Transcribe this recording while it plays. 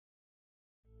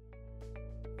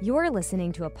You're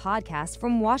listening to a podcast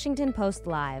from Washington Post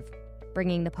Live,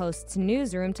 bringing the Post's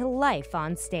newsroom to life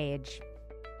on stage.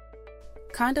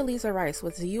 Condoleezza Rice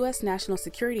was the U.S. National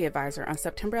Security Advisor on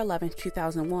September 11,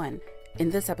 2001.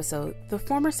 In this episode, the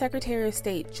former Secretary of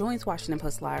State joins Washington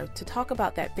Post Live to talk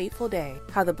about that fateful day,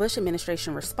 how the Bush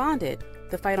administration responded,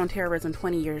 the fight on terrorism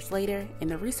 20 years later, and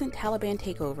the recent Taliban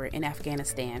takeover in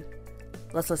Afghanistan.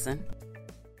 Let's listen.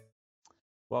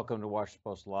 Welcome to Washington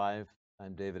Post Live.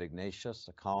 I'm David Ignatius,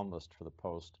 a columnist for the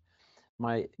Post.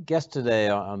 My guest today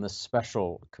on this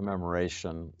special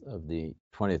commemoration of the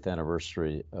 20th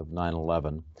anniversary of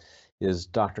 9/11 is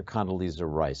Dr. Condoleezza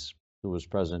Rice, who was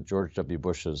President George W.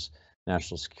 Bush's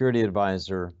National Security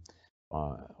Advisor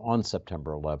on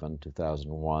September 11,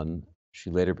 2001.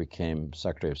 She later became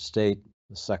Secretary of State,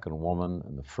 the second woman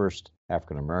and the first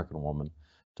African-American woman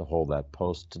to hold that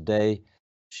post. Today,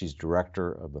 she's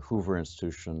director of the Hoover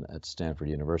Institution at Stanford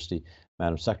University.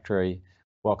 Madam Secretary,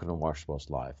 welcome to Washington Post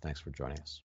Live. Thanks for joining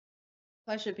us.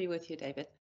 Pleasure to be with you, David.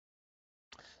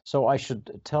 So I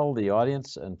should tell the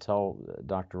audience and tell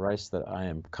Dr. Rice that I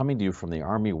am coming to you from the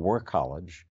Army War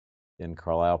College in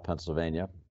Carlisle, Pennsylvania,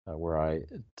 where I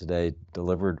today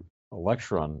delivered a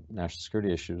lecture on national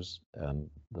security issues and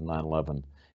the 9/11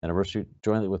 anniversary,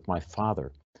 jointly with my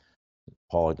father,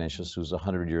 Paul Ignatius, who's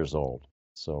 100 years old.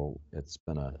 So it's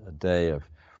been a day of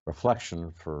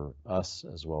reflection for us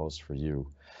as well as for you.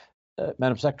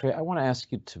 Madam Secretary, I want to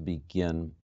ask you to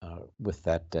begin with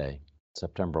that day,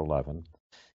 September 11.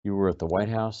 You were at the White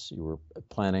House. You were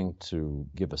planning to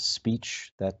give a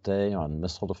speech that day on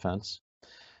missile defense. The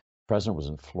president was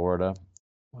in Florida.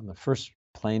 When the first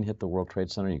plane hit the World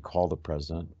Trade Center, you called the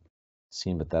president. It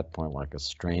seemed at that point like a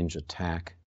strange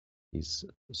attack, he's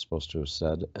supposed to have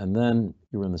said. And then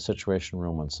you were in the Situation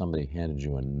Room when somebody handed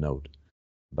you a note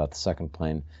about the second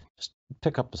plane. Just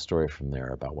pick up the story from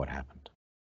there about what happened.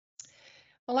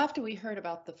 Well, after we heard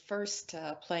about the first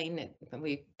plane,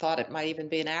 we thought it might even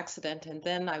be an accident. And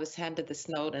then I was handed this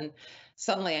note, and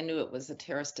suddenly I knew it was a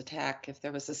terrorist attack if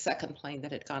there was a second plane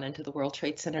that had gone into the World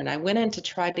Trade Center. And I went in to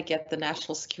try to get the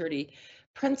national security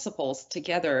principles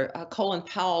together. Colin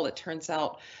Powell, it turns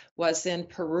out, was in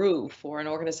Peru for an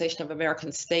Organization of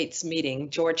American States meeting.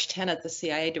 George Tenet, the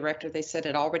CIA director, they said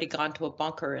had already gone to a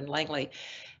bunker in Langley.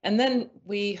 And then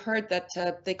we heard that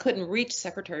they couldn't reach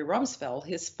Secretary Rumsfeld.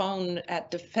 His phone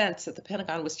at Defense at the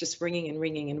Pentagon was just ringing and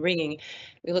ringing and ringing.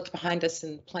 We looked behind us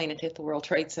and the plane had hit the World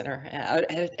Trade Center,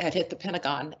 had hit the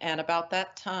Pentagon. And about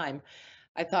that time,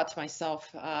 I thought to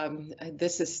myself,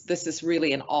 this is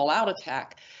really an all-out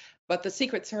attack. But the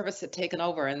Secret Service had taken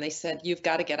over and they said, you've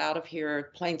got to get out of here.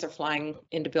 Planes are flying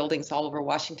into buildings all over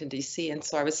Washington, D.C. And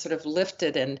so I was sort of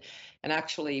lifted and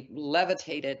actually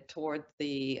levitated toward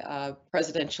the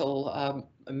presidential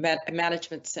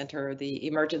management center, the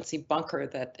emergency bunker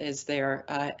that is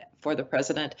there for the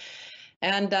president.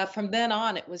 And from then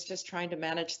on, it was just trying to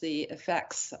manage the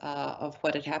effects of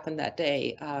what had happened that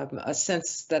day, a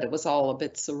sense that it was all a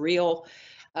bit surreal.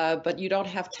 But you don't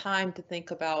have time to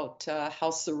think about how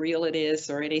surreal it is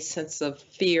or any sense of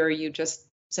fear. You just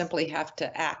simply have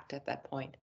to act at that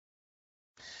point.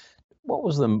 What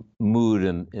was the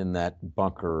mood in that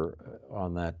bunker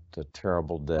on that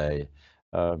terrible day?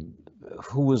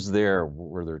 Who was there?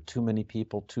 Were there too many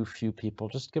people, too few people?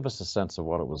 Just give us a sense of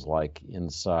what it was like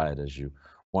inside as you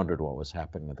wondered what was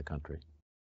happening in the country.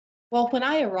 Well, when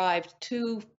I arrived,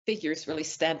 two figures really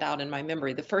stand out in my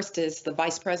memory. The first is the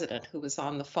vice president who was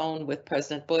on the phone with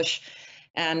President Bush,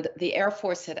 and the Air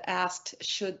Force had asked,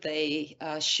 should they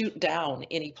shoot down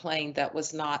any plane that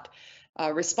was not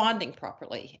responding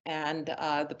properly. And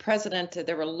the president,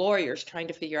 there were lawyers trying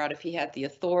to figure out if he had the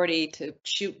authority to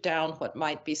shoot down what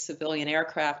might be civilian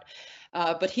aircraft.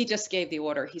 But he just gave the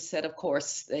order. He said, of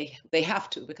course, they have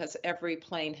to, because every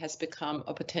plane has become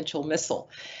a potential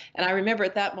missile. And I remember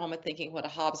at that moment thinking what a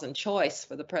Hobson choice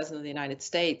for the president of the United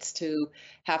States to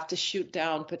have to shoot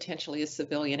down potentially a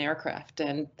civilian aircraft.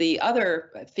 And the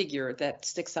other figure that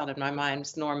sticks out in my mind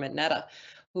is Norm Mineta,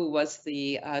 who was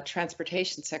the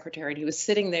transportation secretary. And he was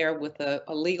sitting there with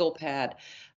a legal pad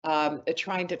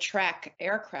trying to track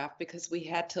aircraft because we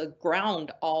had to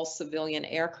ground all civilian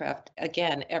aircraft.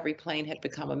 Again, every plane had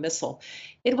become a missile.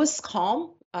 It was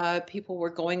calm. People were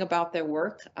going about their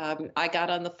work. I got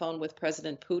on the phone with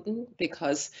President Putin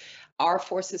because our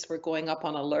forces were going up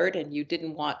on alert and you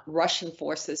didn't want Russian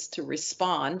forces to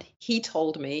respond. He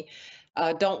told me,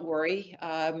 don't worry,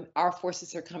 our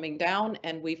forces are coming down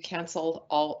and we've canceled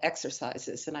all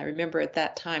exercises. And I remember at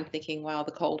that time thinking, wow,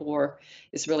 the Cold War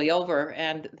is really over.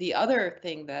 And the other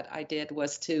thing that I did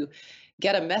was to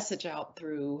get a message out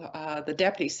through the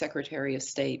Deputy Secretary of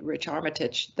State, Rich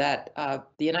Armitage, that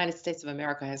the United States of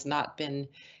America has not been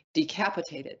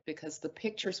decapitated, because the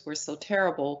pictures were so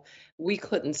terrible, we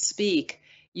couldn't speak.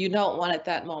 You don't want at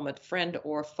that moment, friend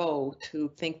or foe, to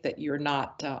think that you're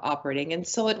not operating. And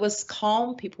so it was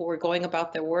calm. People were going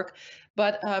about their work.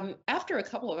 But after a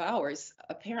couple of hours,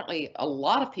 apparently a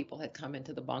lot of people had come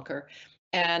into the bunker,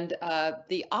 and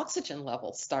the oxygen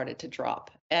levels started to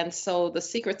drop. And so the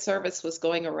Secret Service was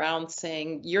going around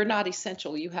saying, "You're not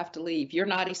essential, you have to leave. You're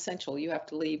not essential, you have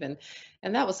to leave." And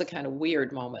that was a kind of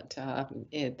weird moment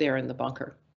there in the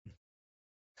bunker.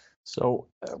 So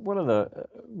one of the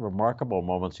remarkable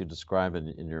moments you describe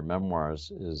in your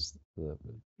memoirs is the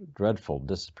dreadful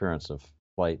disappearance of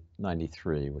Flight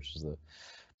 93, which is the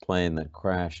plane that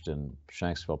crashed in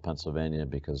Shanksville, Pennsylvania,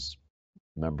 because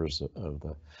members of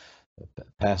the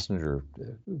passenger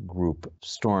group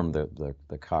stormed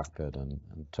the cockpit and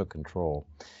took control.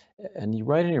 And you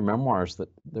write in your memoirs that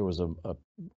there was a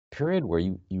period where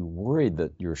you worried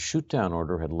that your shoot-down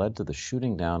order had led to the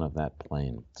shooting down of that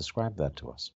plane. Describe that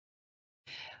to us.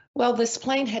 Well, this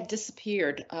plane had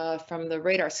disappeared from the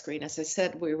radar screen. As I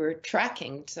said, we were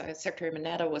tracking, Secretary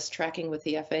Mineta was tracking with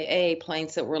the FAA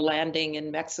planes that were landing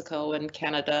in Mexico and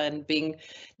Canada and being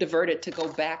diverted to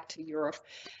go back to Europe.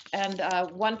 And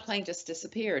one plane just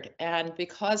disappeared. And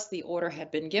because the order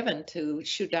had been given to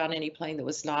shoot down any plane that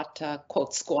was not,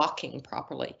 quote, squawking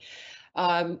properly,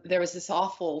 there was this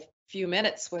awful few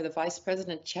minutes where the vice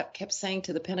president kept saying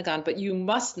to the Pentagon, "But you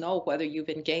must know whether you've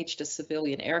engaged a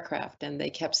civilian aircraft." And they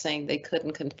kept saying they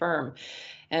couldn't confirm.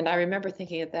 And I remember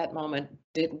thinking at that moment,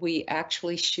 did we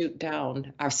actually shoot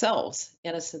down ourselves,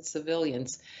 innocent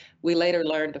civilians? We later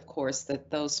learned, of course,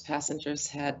 that those passengers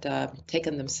had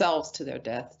taken themselves to their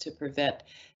death to prevent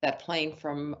that plane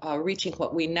from reaching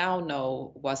what we now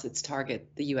know was its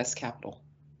target, the U.S. Capitol.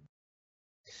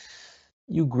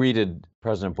 You greeted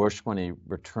President Bush when he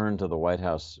returned to the White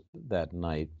House that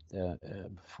night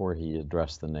before he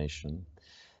addressed the nation.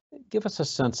 Give us a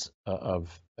sense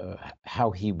of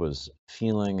how he was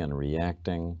feeling and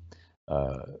reacting,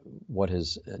 what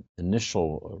his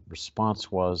initial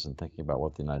response was, and thinking about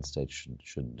what the United States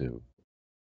should do.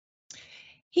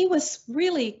 He was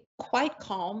really quite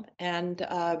calm and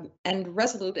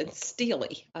resolute and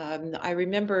steely. I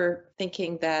remember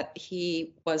thinking that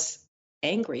he was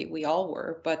angry, we all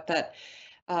were, but that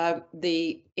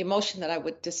the emotion that I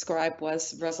would describe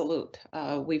was resolute.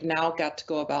 We've now got to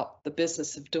go about the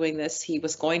business of doing this. He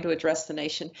was going to address the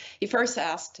nation. He first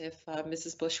asked if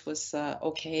Mrs. Bush was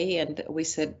okay, and we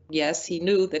said yes. He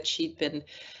knew that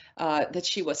that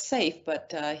she was safe,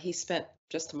 but he spent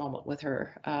just a moment with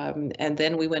her, and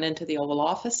then we went into the Oval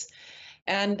Office.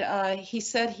 And he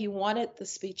said he wanted the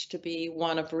speech to be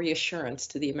one of reassurance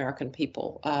to the American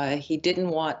people. He didn't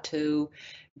want to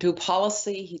do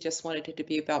policy. He just wanted it to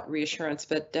be about reassurance.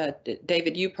 But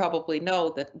David, you probably know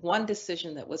that one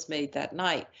decision that was made that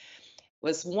night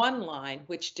was one line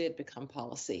which did become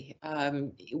policy.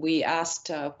 We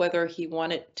asked whether he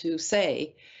wanted to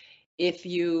say, if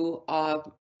you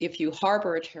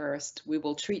harbor a terrorist, we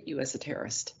will treat you as a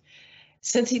terrorist.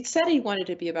 Since he'd said he wanted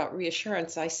to be about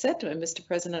reassurance, I said to him, "Mr.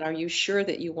 President, are you sure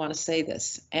that you want to say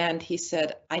this?" And he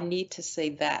said, "I need to say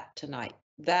that tonight.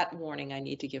 That warning I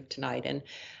need to give tonight." And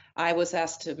I was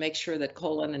asked to make sure that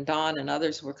Colin and Don and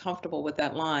others were comfortable with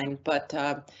that line. But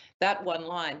that one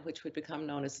line, which would become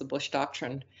known as the Bush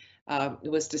Doctrine,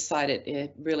 was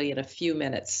decided really in a few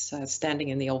minutes, standing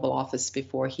in the Oval Office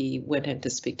before he went in to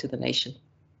speak to the nation.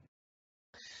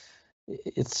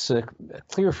 It's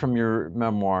clear from your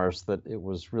memoirs that it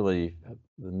was really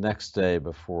the next day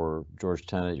before George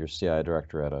Tenet, your CIA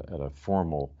director, at a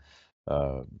formal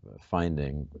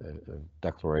finding, a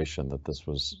declaration that this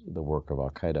was the work of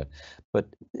Al-Qaeda. But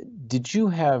did you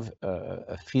have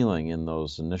a feeling in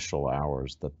those initial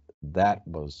hours that that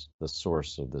was the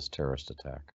source of this terrorist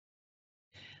attack?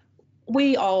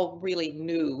 We all really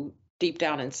knew deep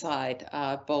down inside,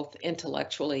 both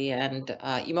intellectually and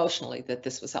emotionally, that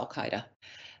this was Al-Qaeda.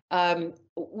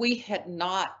 We had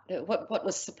not, what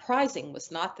was surprising was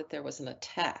not that there was an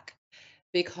attack,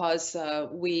 because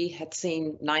we had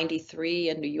seen 93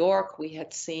 in New York. We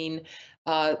had seen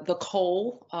the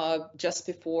Cole just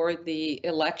before the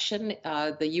election,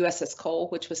 the USS Cole,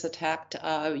 which was attacked,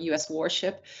 U.S.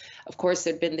 warship. Of course,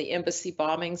 there'd been the embassy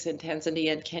bombings in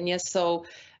Tanzania and Kenya. So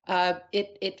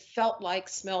it felt like,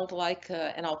 smelled like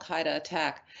an Al-Qaeda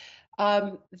attack.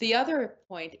 The other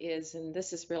point is, and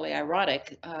this is really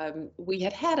ironic, we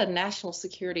had a National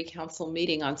Security Council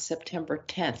meeting on September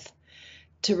 10th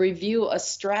to review a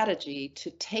strategy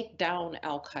to take down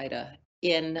Al-Qaeda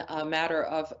in a matter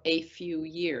of a few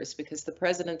years, because the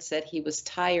president said he was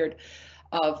tired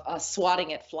of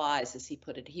swatting at flies, as he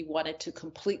put it. He wanted to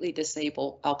completely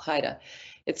disable al-Qaeda.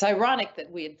 It's ironic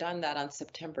that we had done that on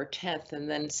September 10th and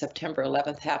then September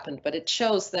 11th happened, but it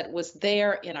shows that it was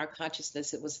there in our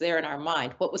consciousness, it was there in our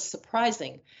mind. What was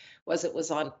surprising was it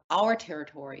was on our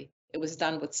territory. It was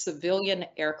done with civilian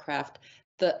aircraft.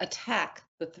 The attack,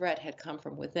 the threat had come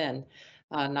from within,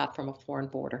 not from a foreign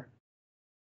border.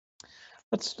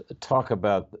 Let's talk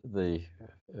about the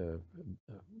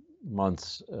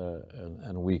months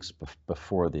and weeks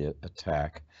before the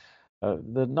attack.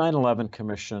 The 9/11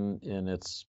 Commission, in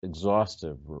its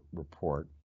exhaustive report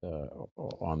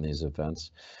on these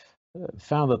events,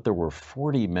 found that there were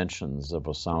 40 mentions of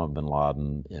Osama bin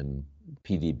Laden in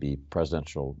PDB,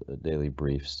 Presidential Daily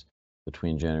Briefs,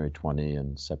 between January 20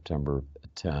 and September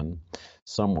 10.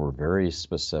 Some were very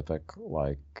specific,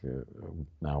 like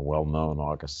now well-known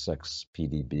August 6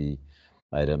 PDB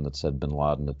item that said bin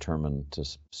Laden determined to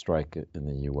strike in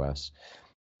the U.S.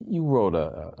 You wrote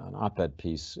an op-ed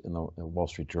piece in the Wall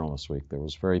Street Journal this week that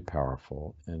was very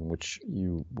powerful, in which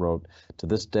you wrote, "To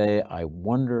this day, I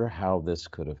wonder how this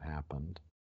could have happened.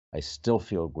 I still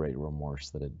feel great remorse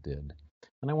that it did."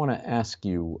 And I want to ask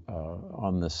you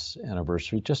on this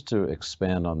anniversary just to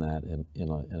expand on that in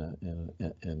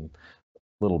a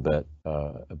little bit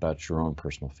about your own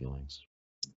personal feelings.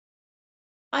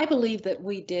 I believe that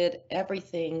we did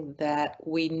everything that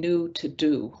we knew to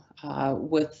do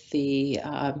with the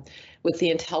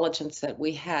intelligence that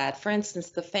we had. For instance,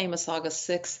 the famous August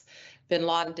 6th, bin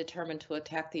Laden determined to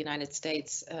attack the United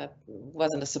States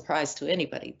wasn't a surprise to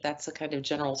anybody. That's a kind of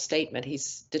general statement.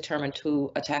 He's determined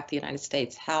to attack the United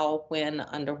States. How, when,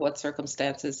 under what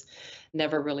circumstances,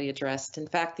 never really addressed. In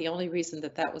fact, the only reason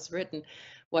that that was written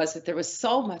was that there was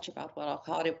so much about what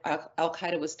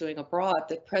al-Qaeda was doing abroad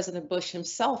that President Bush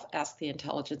himself asked the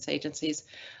intelligence agencies,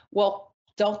 well,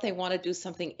 don't they want to do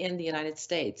something in the United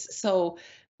States? So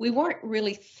we weren't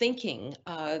really thinking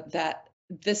that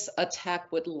this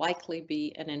attack would likely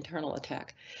be an internal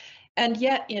attack. And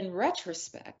yet, in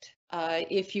retrospect,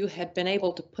 if you had been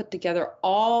able to put together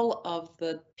all of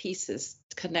the pieces,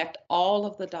 connect all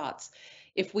of the dots,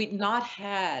 if we'd not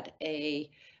had a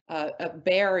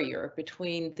barrier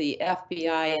between the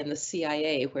FBI and the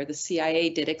CIA, where the CIA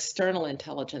did external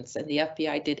intelligence and the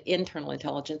FBI did internal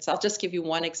intelligence. I'll just give you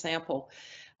one example.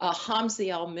 Hamzi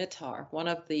al-Mitar,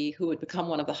 who would become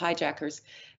one of the hijackers,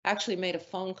 actually made a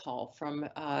phone call from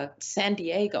San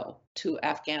Diego to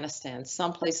Afghanistan,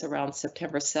 someplace around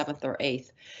September 7th or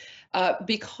 8th.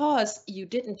 Because you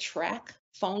didn't track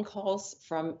phone calls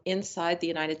from inside the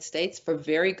United States for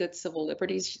very good civil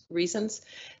liberties reasons,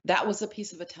 that was a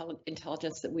piece of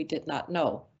intelligence that we did not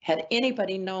know. Had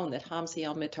anybody known that Hamzi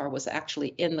al-Mitar was actually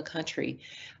in the country,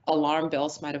 alarm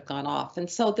bells might have gone off. And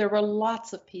so there were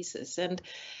lots of pieces. And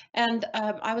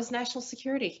I was national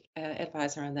security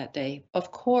advisor on that day.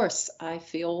 Of course, I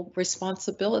feel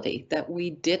responsibility that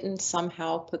we didn't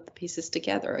somehow put the pieces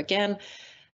together. Again,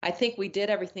 I think we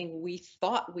did everything we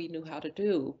thought we knew how to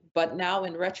do, but now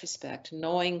in retrospect,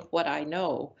 knowing what I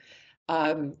know,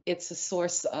 it's a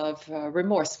source of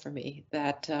remorse for me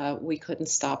that we couldn't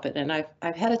stop it. And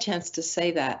I've had a chance to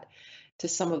say that to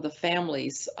some of the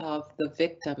families of the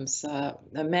victims. A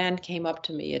man came up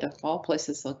to me at, of all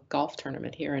places, a golf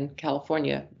tournament here in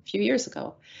California a few years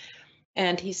ago.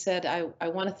 And he said, I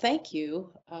want to thank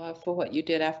you for what you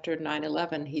did after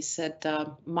 9/11. He said,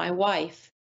 my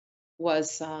wife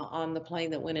was on the plane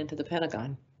that went into the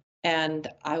Pentagon. And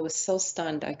I was so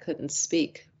stunned I couldn't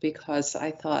speak, because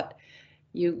I thought,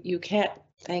 you can't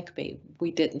thank me. We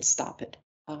didn't stop it.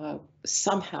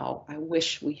 Somehow I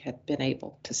wish we had been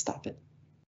able to stop it.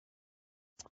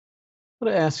 I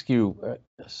want to ask you,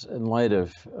 in light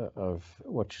of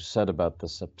what you said about the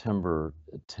September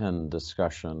 10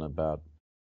 discussion about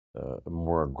a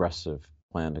more aggressive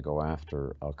plan to go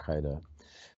after al-Qaeda,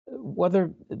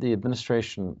 whether the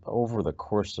administration, over the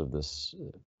course of this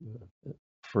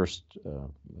first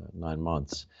 9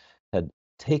 months, had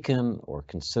taken or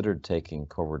considered taking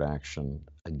covert action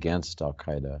against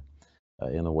al-Qaeda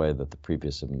in the way that the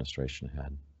previous administration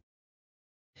had?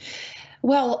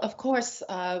 Well, of course,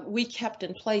 we kept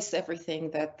in place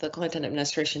everything that the Clinton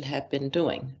administration had been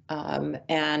doing.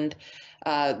 And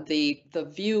the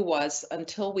view was,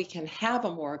 until we can have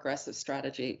a more aggressive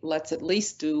strategy, let's at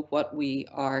least do what we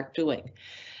are doing.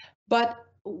 But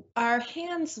our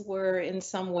hands were in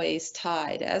some ways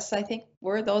tied, as I think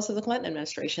were those of the Clinton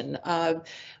administration.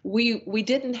 We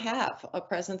didn't have a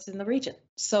presence in the region.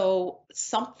 So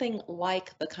something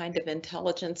like the kind of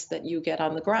intelligence that you get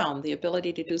on the ground, the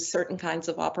ability to do certain kinds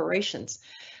of operations,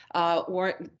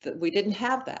 We didn't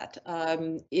have that.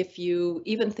 If you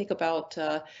even think about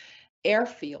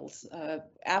airfields.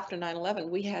 After 9/11,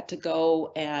 we had to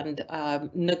go and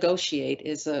negotiate,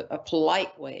 is a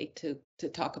polite way to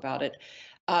talk about it,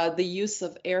 the use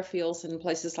of airfields in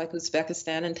places like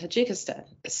Uzbekistan and Tajikistan.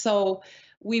 So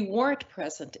we weren't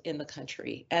present in the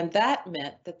country, and that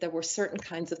meant that there were certain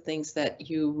kinds of things that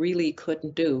you really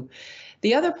couldn't do.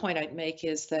 The other point I'd make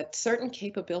is that certain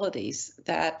capabilities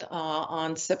that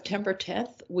on September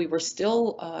 10th, we were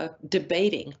still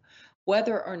debating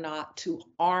whether or not to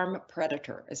arm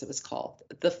Predator, as it was called,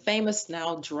 the famous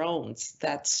now drones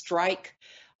that strike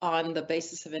on the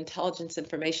basis of intelligence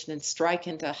information and strike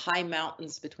into high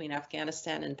mountains between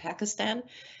Afghanistan and Pakistan.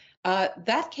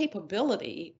 That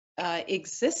capability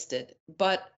existed,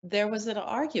 but there was an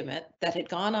argument that had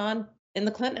gone on in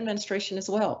the Clinton administration as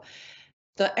well.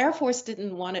 The Air Force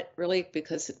didn't want it really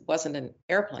because it wasn't an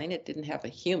airplane. It didn't have a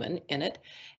human in it.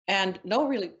 And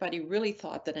nobody really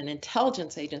thought that an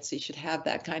intelligence agency should have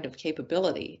that kind of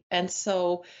capability. And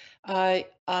so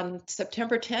on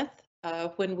September 10th,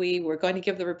 when we were going to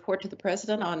give the report to the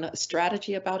president on a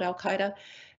strategy about al-Qaeda,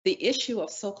 the issue of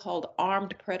so-called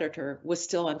armed Predator was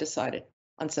still undecided.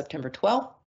 On September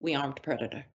 12th, we armed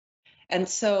Predator. And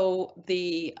so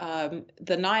the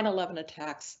 9/11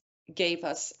 attacks gave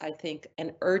us, I think,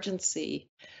 an urgency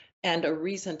and a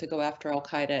reason to go after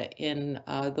al-Qaeda in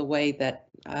the way that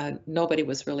nobody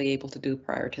was really able to do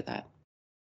prior to that.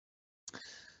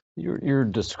 Your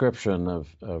description of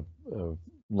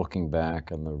looking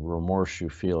back and the remorse you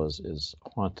feel is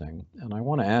haunting. And I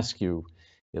want to ask you,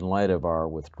 in light of our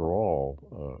withdrawal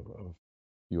of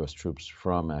U.S. troops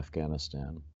from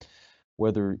Afghanistan,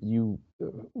 whether you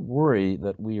worry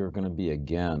that we are going to be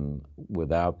again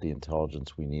without the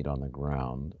intelligence we need on the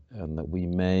ground, and that we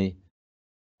may,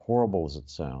 horrible as it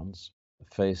sounds,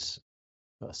 face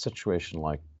a situation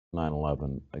like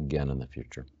 9/11 again in the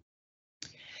future.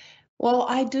 Well,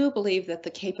 I do believe that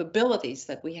the capabilities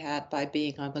that we had by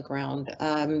being on the ground,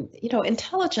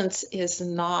 intelligence is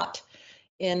not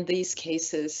in these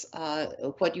cases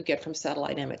what you get from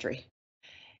satellite imagery.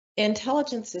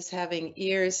 Intelligence is having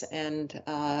ears and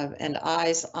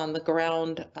eyes on the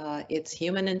ground. It's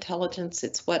human intelligence.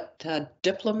 It's what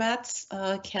diplomats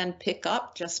can pick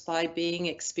up just by being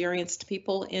experienced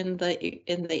people in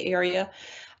the area.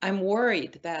 I'm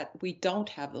worried that we don't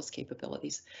have those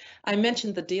capabilities. I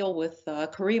mentioned the deal with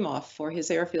Karimov for his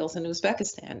airfields in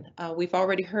Uzbekistan. We've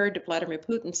already heard Vladimir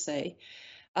Putin say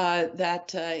that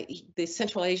the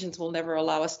Central Asians will never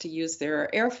allow us to use their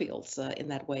airfields in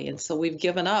that way. And so we've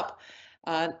given up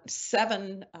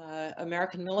 7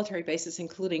 American military bases,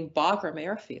 including Bagram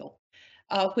Airfield,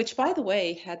 which, by the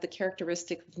way, had the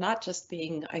characteristic of not just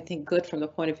being, I think, good from the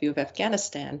point of view of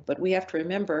Afghanistan, but we have to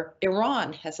remember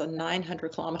Iran has a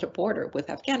 900-kilometer border with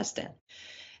Afghanistan.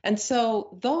 And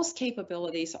so those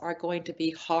capabilities are going to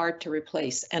be hard to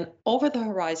replace. And over the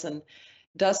horizon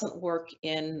doesn't work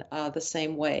in the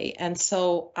same way. And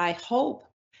so I hope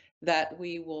that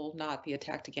we will not be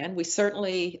attacked again. We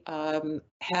certainly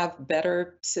have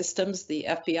better systems. The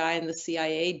FBI and the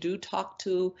CIA do talk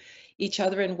to each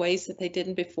other in ways that they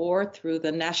didn't before through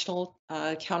the National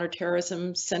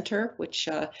Counterterrorism Center, which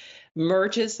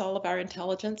merges all of our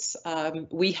intelligence.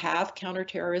 We have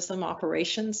counterterrorism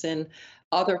operations in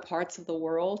other parts of the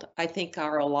world. I think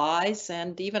our allies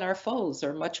and even our foes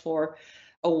are much more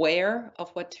aware of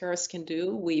what terrorists can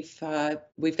do. We've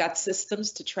got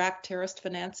systems to track terrorist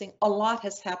financing. A lot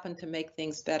has happened to make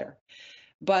things better.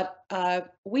 But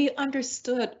we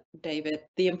understood, David,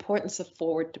 the importance of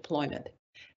forward deployment.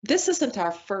 This isn't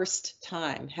our first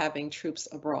time having troops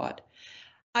abroad.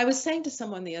 I was saying to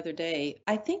someone the other day,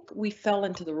 I think we fell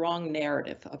into the wrong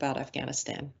narrative about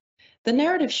Afghanistan. The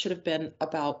narrative should have been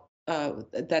about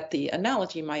that the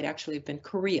analogy might actually have been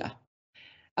Korea.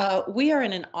 We are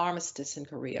in an armistice in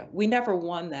Korea. We never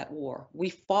won that war.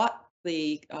 We fought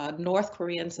the North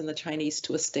Koreans and the Chinese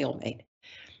to a stalemate.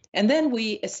 And then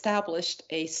we established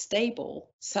a stable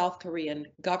South Korean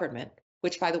government,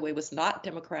 which, by the way, was not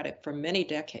democratic for many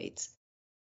decades.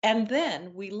 And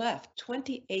then we left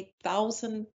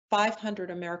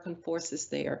 28,500 American forces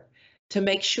there to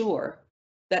make sure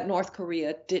that North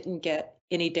Korea didn't get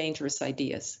any dangerous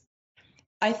ideas.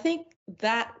 I think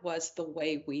that was the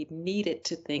way we needed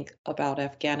to think about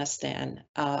Afghanistan,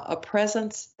 a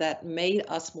presence that made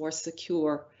us more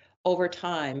secure over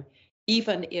time,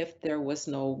 even if there was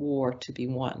no war to be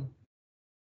won.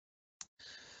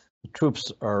 The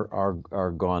troops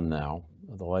are gone now.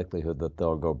 The likelihood that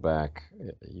they'll go back,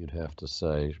 you'd have to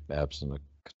say, absent a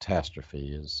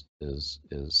catastrophe,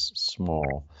 is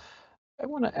small. I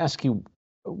want to ask you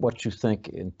what you think,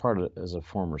 in part as a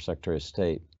former Secretary of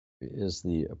State, is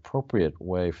the appropriate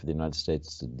way for the United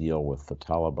States to deal with the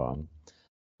Taliban,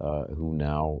 who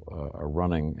now are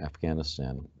running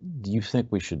Afghanistan? Do you think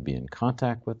we should be in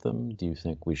contact with them? Do you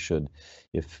think we should,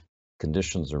 if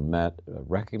conditions are met,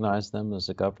 recognize them as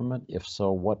a government? If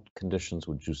so, what conditions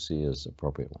would you see as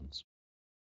appropriate ones?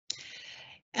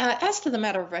 As to the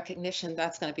matter of recognition,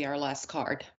 that's going to be our last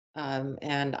card.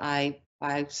 And I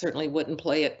certainly wouldn't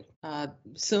play it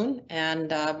soon.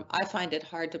 And I find it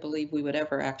hard to believe we would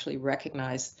ever actually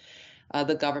recognize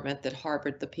the government that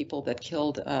harbored the people that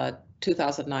killed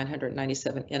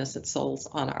 2,997 innocent souls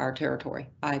on our territory.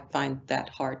 I find that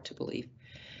hard to believe.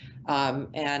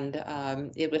 And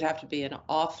it would have to be an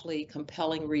awfully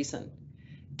compelling reason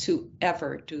to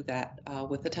ever do that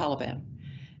with the Taliban.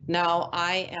 Now,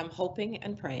 I am hoping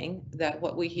and praying that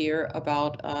what we hear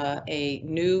about a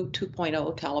new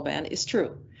 2.0 Taliban is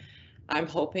true. I'm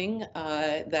hoping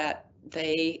that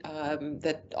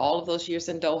that all of those years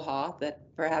in Doha,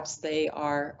 that perhaps they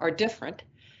are different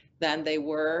than they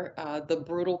were the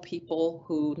brutal people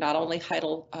who not only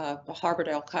harbored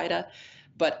al-Qaeda,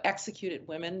 but executed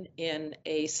women in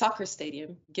a soccer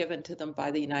stadium given to them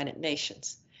by the United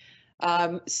Nations.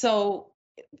 So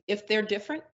if they're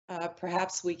different,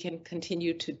 perhaps we can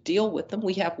continue to deal with them.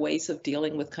 We have ways of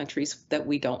dealing with countries that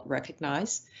we don't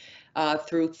recognize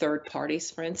through third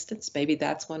parties, for instance. Maybe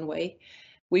that's one way.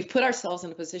 We've put ourselves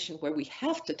in a position where we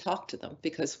have to talk to them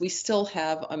because we still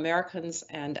have Americans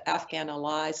and Afghan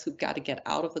allies who've got to get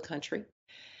out of the country.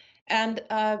 And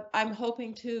I'm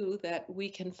hoping, too, that we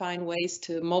can find ways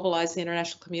to mobilize the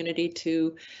international community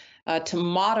to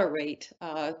moderate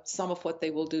some of what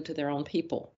they will do to their own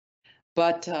people.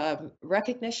 But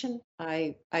recognition,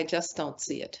 I just don't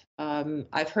see it.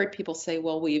 I've heard people say,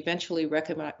 well, we eventually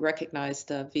recognized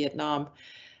Vietnam.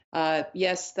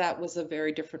 Yes, that was a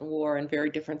very different war and very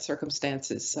different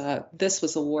circumstances. This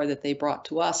was a war that they brought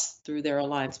to us through their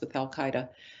alliance with al-Qaeda.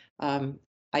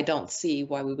 I don't see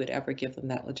why we would ever give them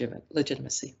that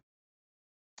legitimacy.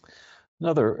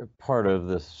 Another part of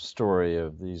the story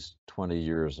of these 20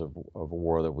 years of a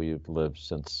war that we've lived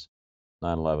since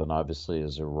 9/11, obviously,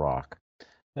 is Iraq.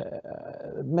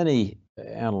 Many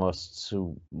analysts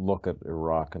who look at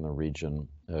Iraq and the region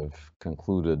have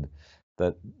concluded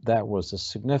that that was a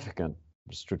significant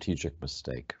strategic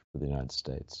mistake for the United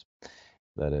States,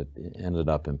 that it ended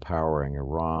up empowering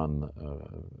Iran,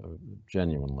 a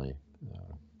genuinely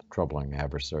troubling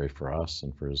adversary for us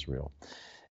and for Israel.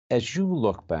 As you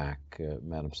look back,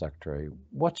 Madam Secretary,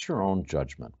 what's your own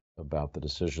judgment about the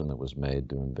decision that was made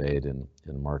to invade in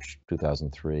March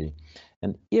 2003?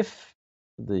 And if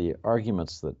the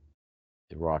arguments that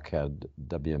Iraq had,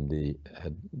 WMD,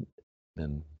 had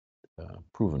been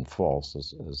proven false,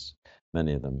 as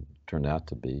many of them turned out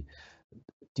to be,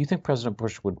 do you think President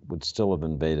Bush would still have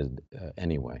invaded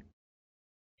anyway?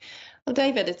 Well,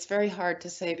 David, it's very hard to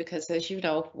say because, as you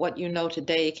know, what you know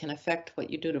today can affect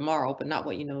what you do tomorrow, but not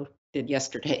what you did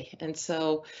yesterday. And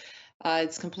so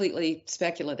it's completely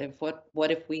speculative.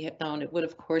 What if we had known? It would,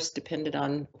 of course, depended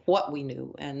on what we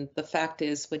knew. And the fact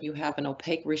is, when you have an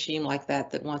opaque regime like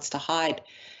that wants to hide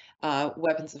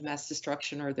weapons of mass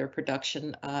destruction or their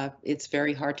production, it's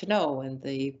very hard to know. And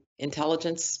the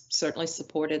intelligence certainly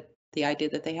supported the idea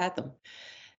that they had them.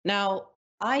 Now,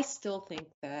 I still think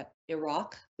that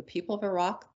Iraq, the people of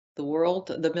Iraq, the world,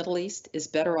 the Middle East is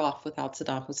better off without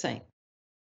Saddam Hussein.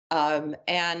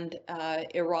 And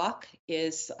Iraq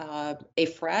is a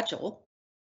fragile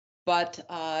but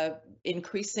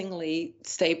increasingly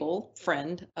stable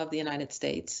friend of the United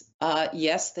States.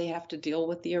 Yes, they have to deal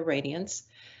with the Iranians,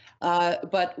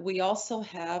 but we also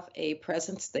have a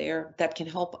presence there that can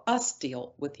help us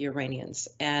deal with the Iranians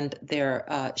and their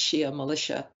Shia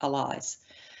militia allies.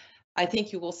 I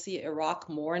think you will see Iraq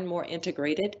more and more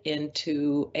integrated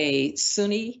into a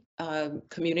Sunni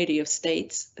community of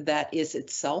states that is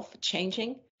itself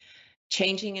changing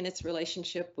in its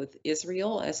relationship with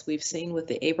Israel, as we've seen with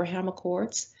the Abraham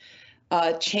Accords,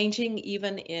 changing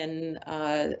even in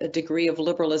a degree of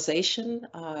liberalization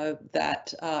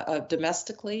that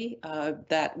domestically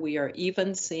that we are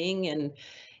even seeing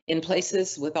in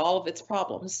places with all of its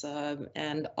problems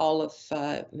and all of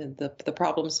the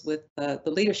problems with the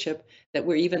leadership that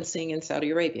we're even seeing in Saudi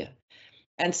Arabia.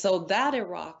 And so that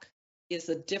Iraq is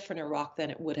a different Iraq than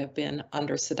it would have been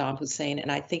under Saddam Hussein.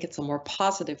 And I think it's a more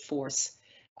positive force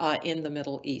in the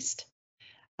Middle East.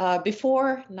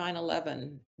 Before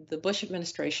 9/11, the Bush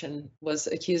administration was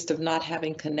accused of not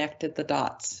having connected the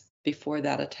dots before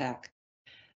that attack.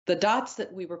 The dots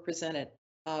that we were presented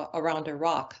around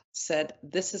Iraq said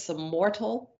this is a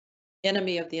mortal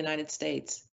enemy of the United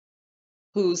States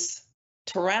whose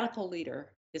tyrannical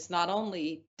leader is not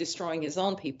only destroying his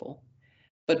own people,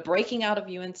 but breaking out of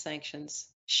UN sanctions,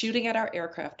 shooting at our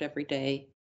aircraft every day,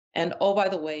 and, oh, by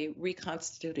the way,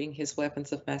 reconstituting his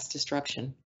weapons of mass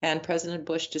destruction. And President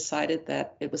Bush decided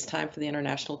that it was time for the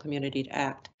international community to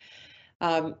act.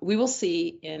 We will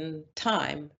see in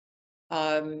time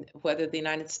whether the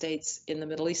United States in the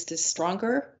Middle East is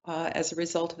stronger as a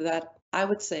result of that. I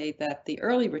would say that the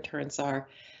early returns are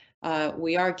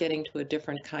we are getting to a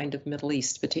different kind of Middle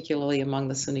East, particularly among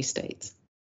the Sunni states.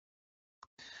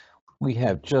 We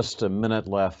have just a minute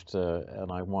left,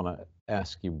 and I want to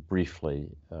ask you briefly,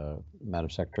 Madam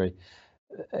Secretary,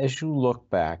 as you look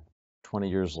back 20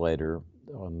 years later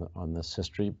on this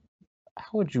history, how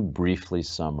would you briefly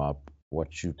sum up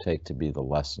what you take to be the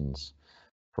lessons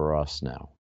for us now?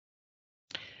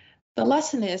 The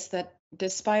lesson is that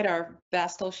despite our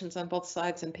vast oceans on both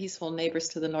sides and peaceful neighbors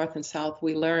to the north and south,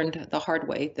 we learned the hard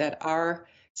way that our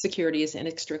security is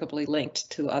inextricably linked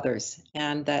to others,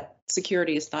 and that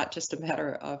security is not just a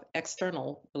matter of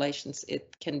external relations,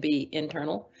 it can be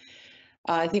internal.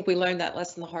 I think we learned that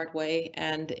lesson the hard way,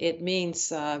 and it means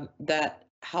that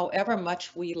however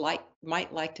much we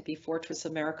might like to be Fortress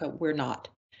America, we're not.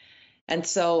 And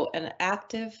so an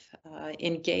active,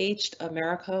 engaged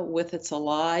America with its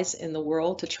allies in the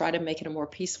world to try to make it a more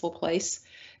peaceful place,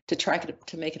 to try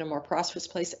to make it a more prosperous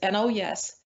place. And oh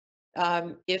yes,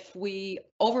 if we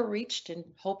overreached in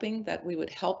hoping that we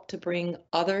would help to bring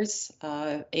others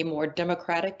a more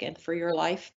democratic and freer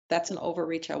life, that's an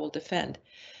overreach I will defend.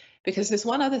 Because there's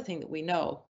one other thing that we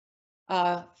know.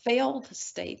 Failed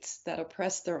states that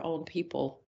oppress their own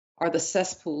people are the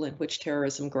cesspool in which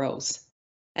terrorism grows.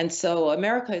 And so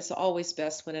America is always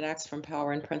best when it acts from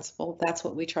power and principle. That's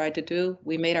what we tried to do.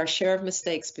 We made our share of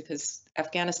mistakes because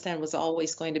Afghanistan was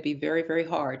always going to be very, very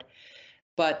hard.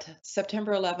 But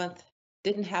September 11th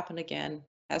didn't happen again,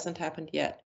 hasn't happened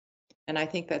yet. And I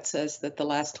think that says that the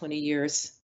last 20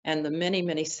 years and the many,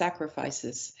 many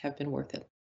sacrifices have been worth it.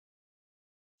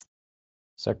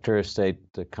 Secretary of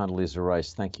State Condoleezza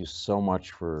Rice, thank you so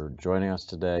much for joining us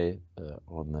today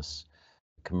on this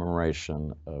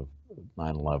commemoration of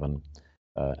 9/11,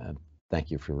 and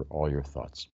thank you for all your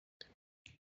thoughts.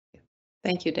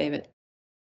 Thank you, David.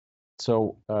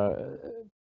 So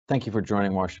thank you for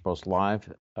joining Washington Post Live.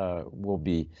 We'll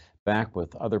be back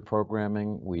with other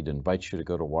programming. We'd invite you to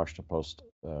go to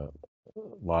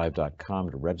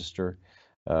WashingtonPostLive.com to register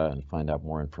and find out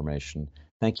more information.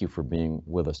 Thank you for being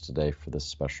with us today for this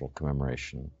special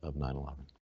commemoration of 9/11.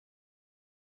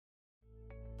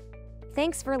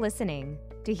 Thanks for listening.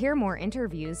 To hear more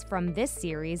interviews from this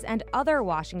series and other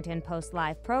Washington Post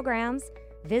Live programs,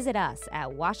 visit us at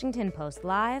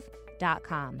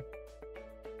WashingtonPostLive.com.